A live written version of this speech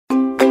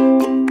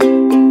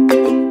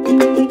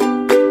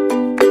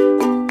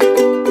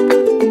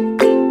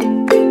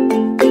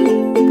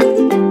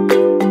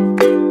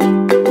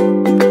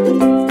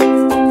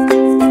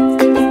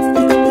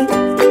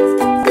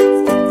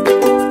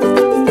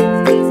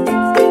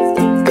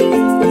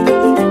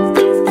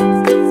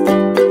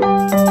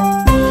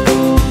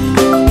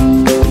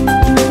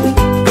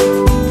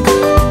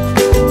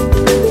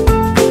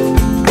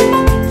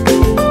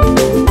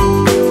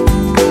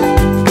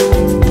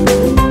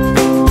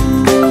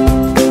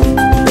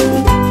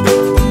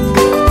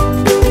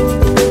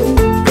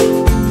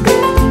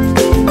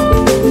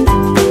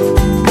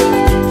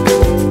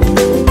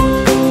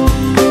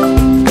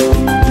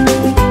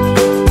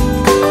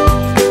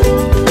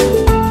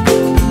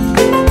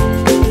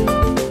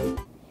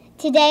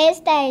Today is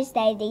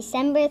Thursday,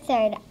 December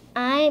 3rd.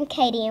 I'm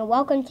Katie, and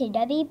welcome to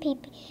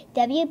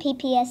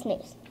WPPS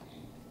News.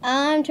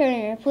 I'm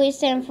Turner. Please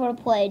stand for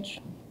the pledge.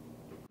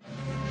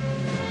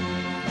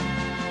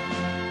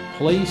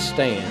 Please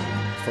stand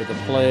for the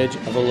Pledge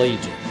of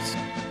Allegiance.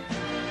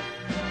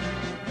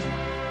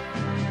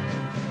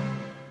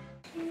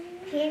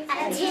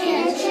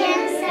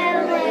 Attention,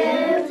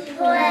 salute,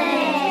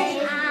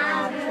 pledge.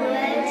 I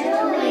pledge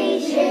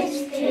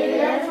allegiance to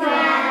the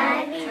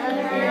flag of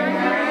the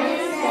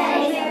United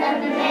States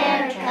of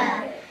America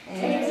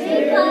and to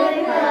the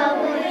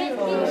republic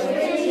for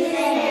which it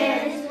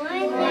stands,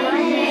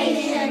 one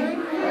nation,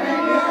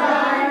 under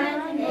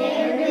God,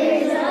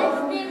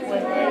 indivisible,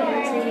 with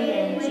liberty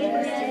and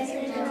justice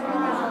for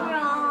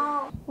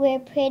all. We're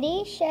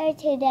pretty sure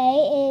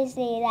today is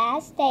the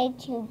last day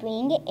to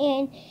bring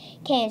in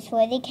cans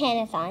for the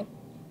Canathon.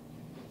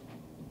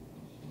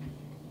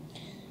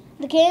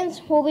 The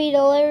cans will be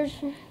delivered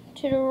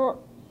to the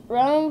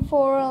Rome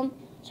Forum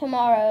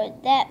tomorrow.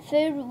 That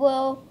food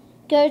will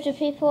go to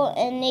people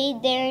in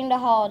need during the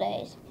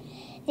holidays.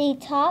 The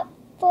top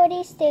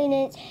 40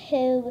 students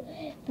who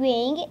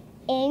bring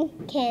in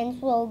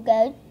cans will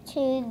go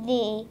to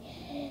the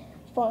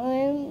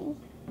forum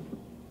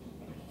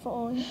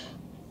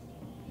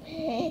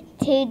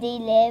to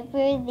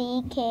deliver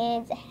the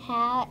cans.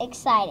 How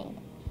exciting!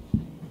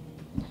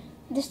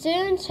 The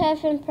students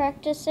have been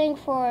practicing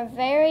for a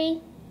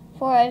very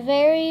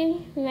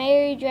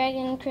Merry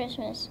Dragon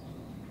Christmas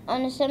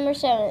on December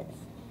 7th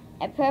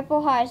at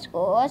Pepperell High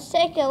School. Let's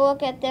take a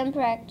look at them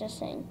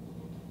practicing.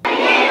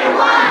 In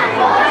one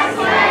horse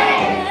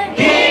sleigh,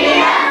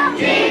 giddy up,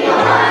 jingle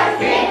horse,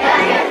 pick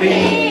up your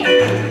feet,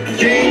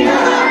 jingle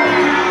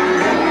around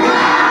the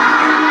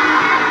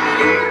line.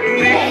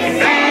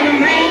 Race and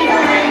mingle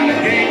and the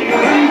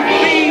jingling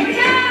feet.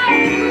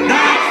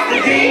 That's the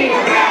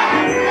jingle bell,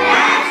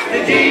 that's the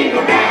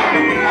jingle bell,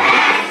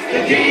 that's the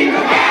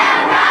jingle bell.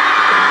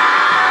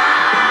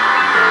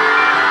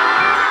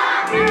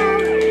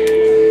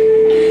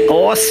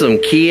 Awesome,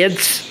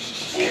 kids.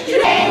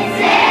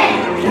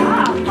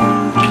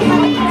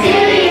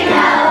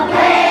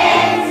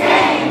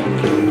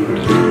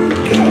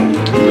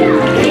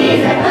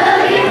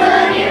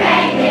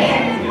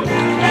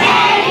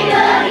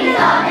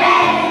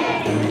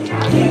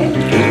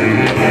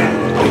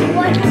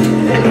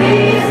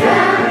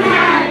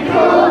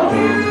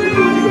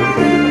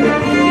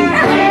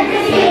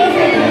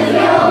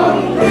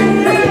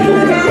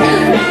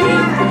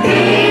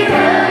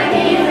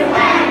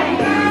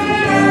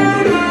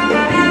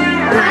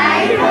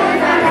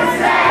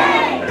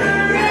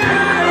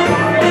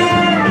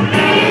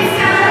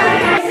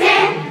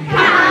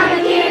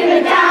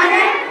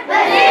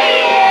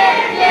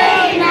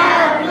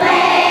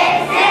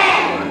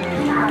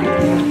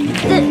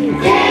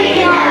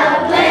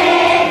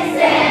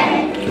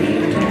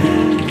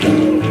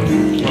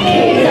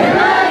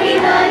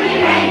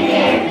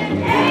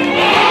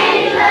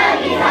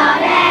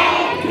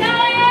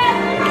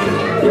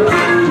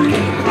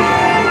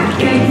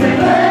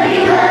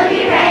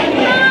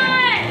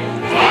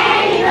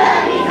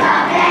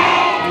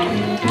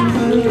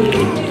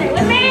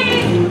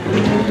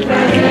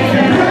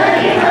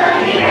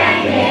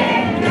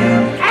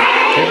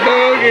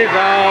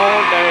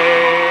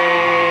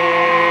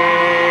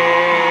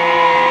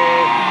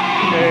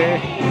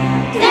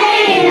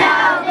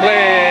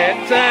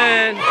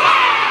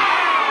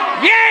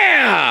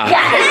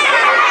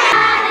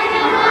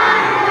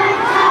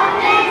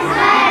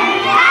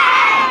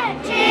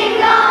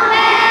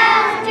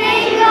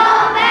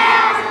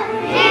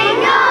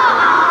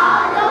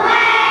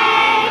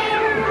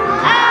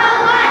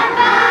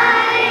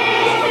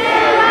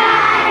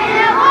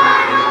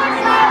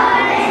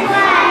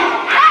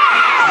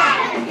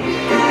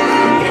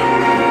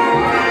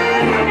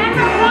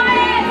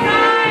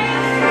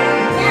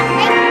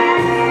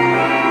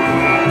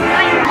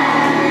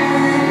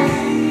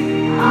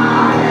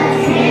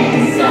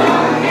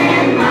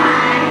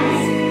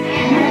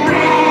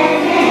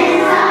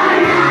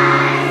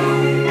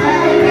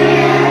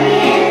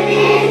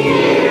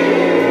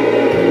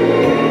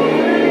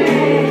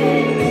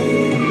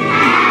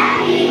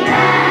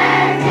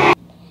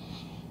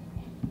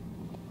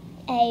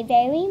 A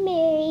very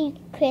Merry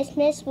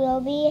Christmas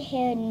will be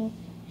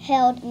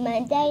held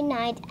Monday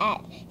night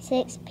at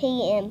 6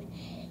 p.m.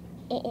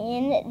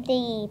 in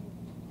the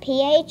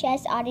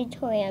PHS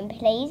auditorium.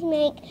 Please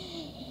make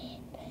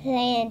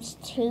plans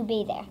to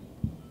be there.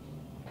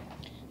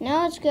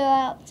 Now let's go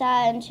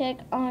outside and check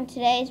on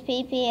today's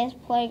PPS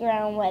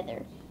playground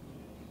weather.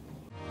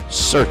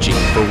 Searching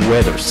for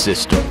weather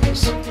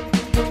systems.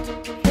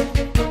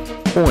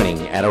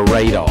 Pointing at a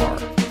radar.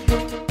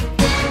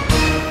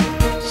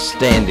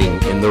 Standing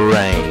in the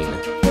rain.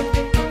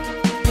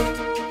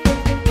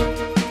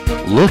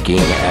 Looking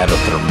at a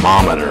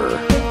thermometer.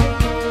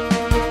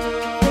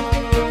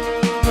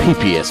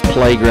 PPS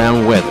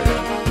playground weather.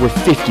 We're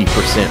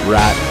 50%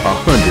 right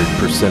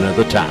 100% of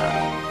the time.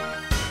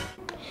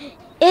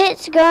 It's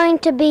It's going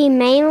to be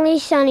mainly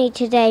sunny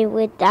today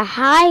with the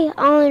high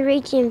only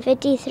reaching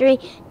 53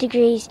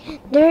 degrees.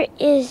 There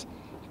is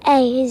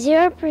a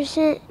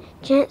 0%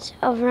 chance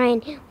of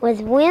rain with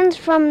winds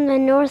from the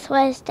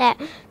northwest at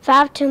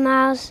 5 to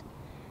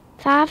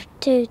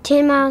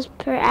 10 miles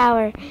per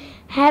hour.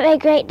 Have a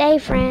great day,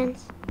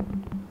 friends.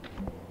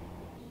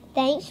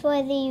 Thanks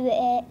for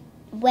the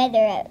weather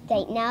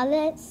update. Now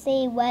let's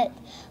see what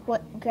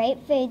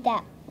great food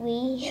that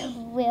we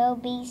will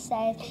be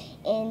served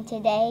in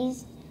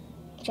today's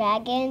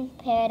Dragon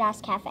Paradise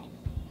Cafe.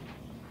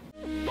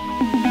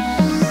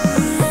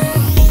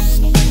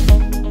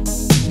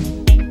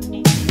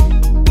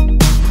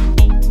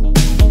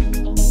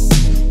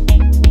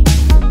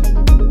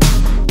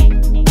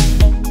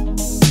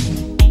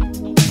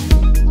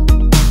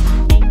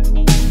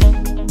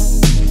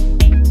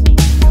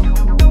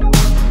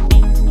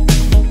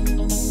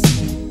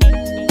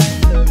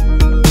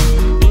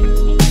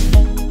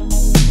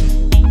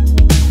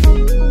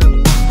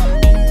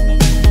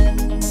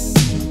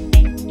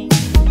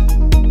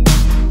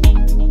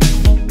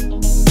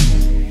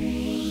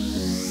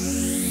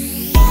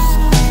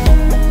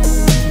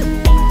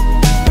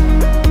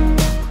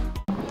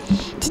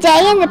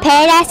 Today in the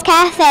Paradise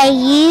Cafe,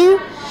 you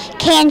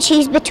can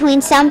choose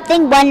between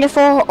something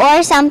wonderful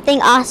or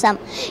something awesome.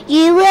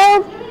 You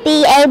will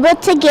be able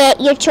to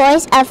get your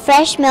choice of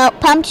fresh milk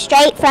pumped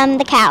straight from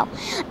the cow.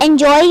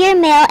 Enjoy your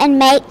meal and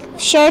make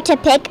sure to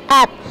pick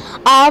up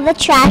all the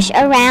trash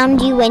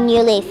around you when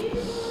you leave.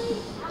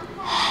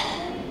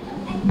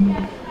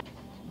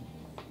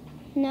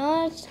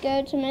 Now let's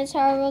go to Miss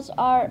Harville's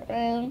art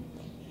room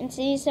and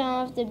see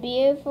some of the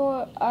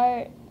beautiful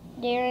art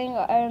during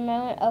our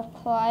moment of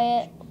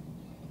quiet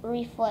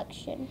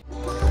reflection.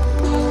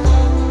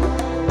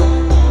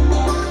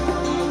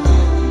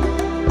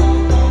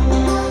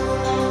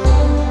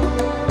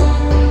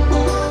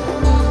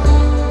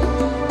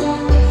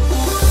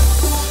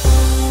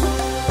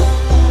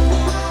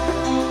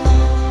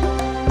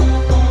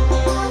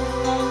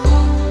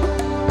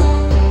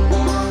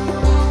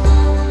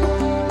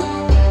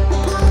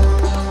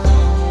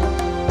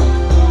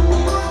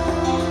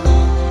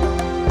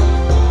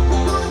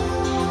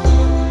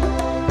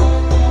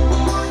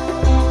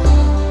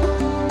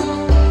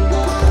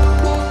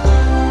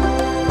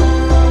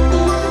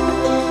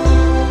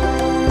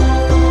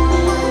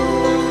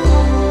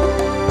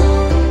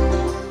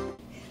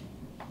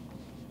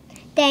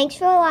 Thanks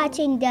for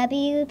watching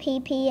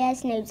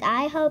WPPS News.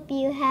 I hope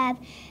you have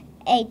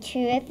a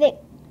terrific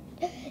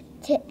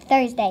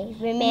Thursday.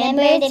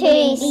 Remember to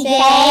be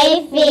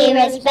safe, be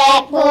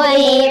respectful,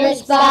 be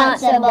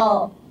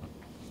responsible.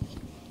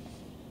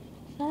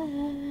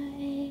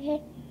 Bye.